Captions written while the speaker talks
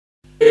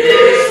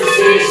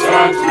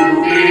reason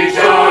to be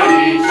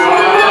jolly,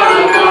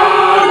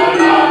 tra-la-la-la-la-la-la.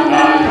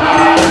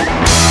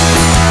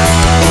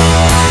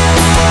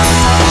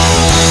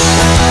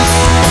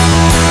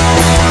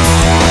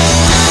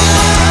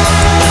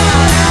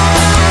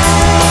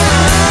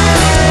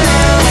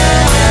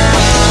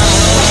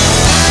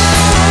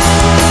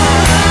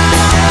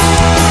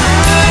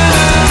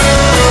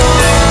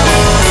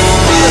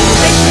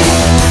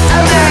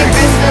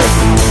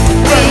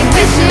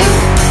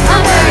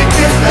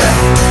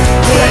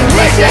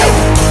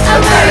 A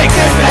Merry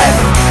Christmas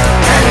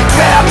and a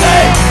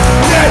Happy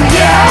New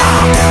Year!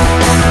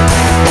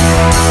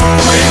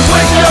 We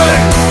wish you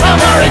a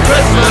Merry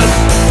Christmas.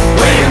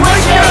 We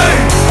wish you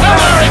a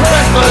Merry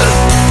Christmas.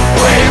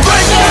 We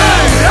wish you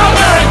a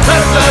Merry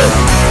Christmas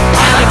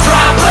and a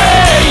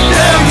Happy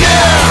New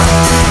Year!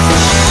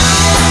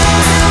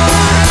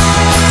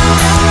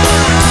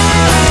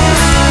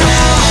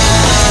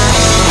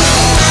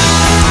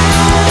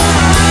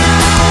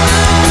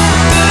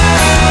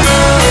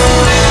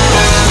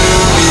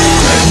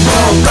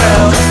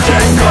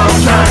 Jingle,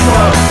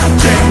 jangle,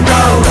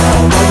 jingle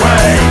all the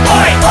way.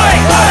 Oi, oi,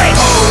 oi!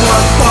 Oh,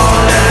 what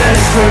fun it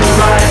is to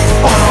ride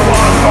on a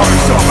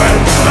one-horse open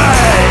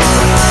sleigh.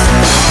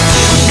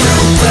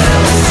 Jingle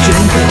bells,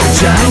 jingle,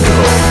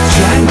 jangle,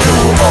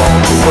 jangle all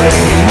the way.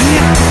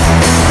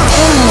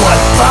 Oh,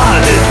 what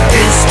fun it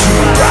is to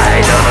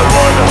ride on a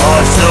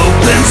one-horse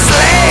open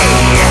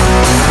sleigh.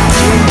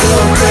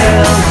 Jingle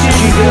bells,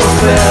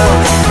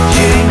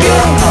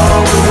 jingle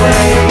all the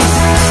way.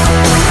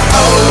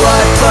 Oh,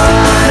 what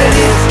fun it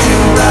is to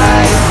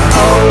ride.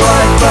 Oh,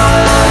 what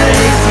fun it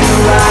is to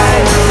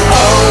ride.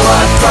 Oh,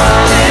 what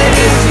fun it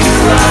is to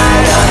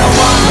ride on a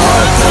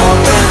one-horse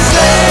open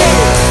sleigh.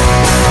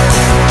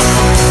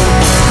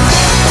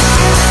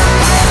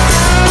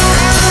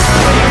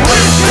 We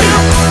wish you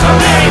a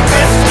Merry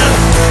Christmas.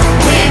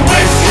 We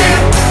wish you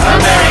a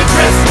Merry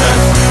Christmas.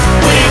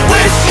 We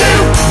wish you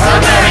a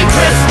Merry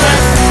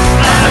Christmas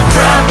and a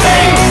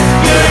Happy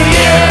New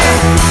Year.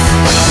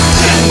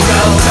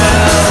 Jingle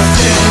bells,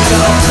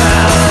 jingle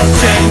bells,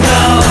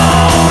 jingle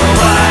all the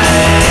way.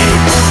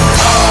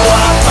 Oh,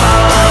 what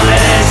fun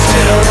it is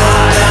to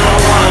ride on a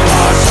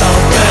one-horse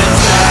open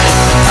sleigh.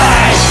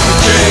 Hey!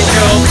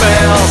 Jingle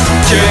bells,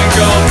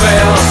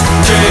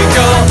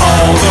 jingle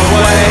all the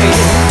way.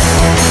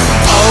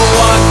 Oh,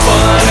 what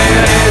fun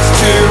it is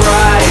to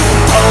ride.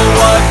 Oh,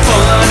 what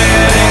fun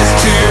it is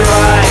to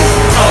ride.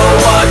 Oh,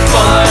 what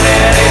fun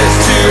it is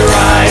to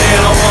ride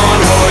in a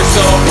one-horse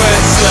open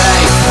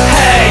sleigh.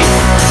 Hey!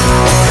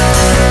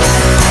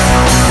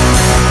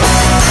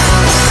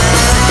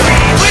 We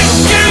wish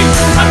you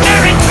a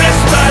Merry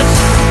Christmas.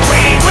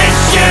 We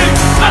wish you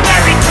a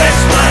Merry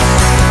Christmas.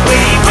 We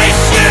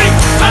wish you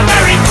a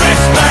Merry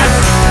Christmas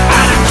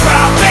and a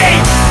Happy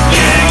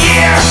New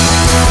Year.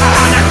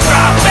 And a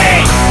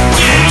Happy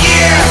New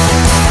Year.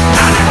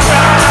 And a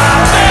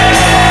Happy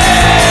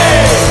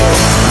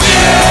New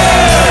Year.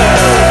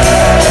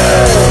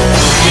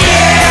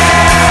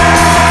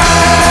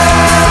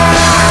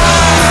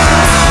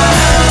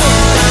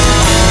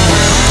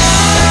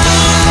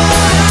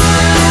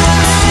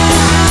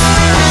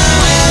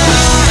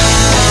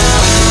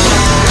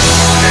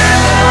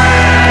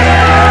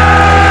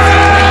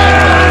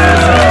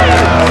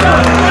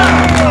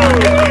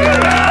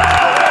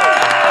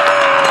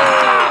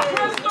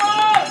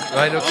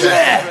 Right,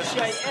 okay.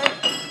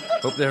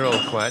 Hope they're all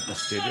quiet in the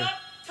studio.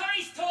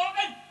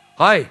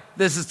 Hi,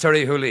 this is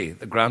Terry Hooley,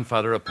 the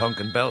grandfather of punk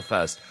in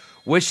Belfast,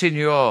 wishing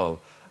you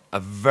all a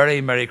very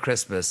Merry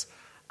Christmas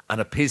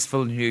and a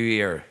peaceful New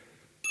Year.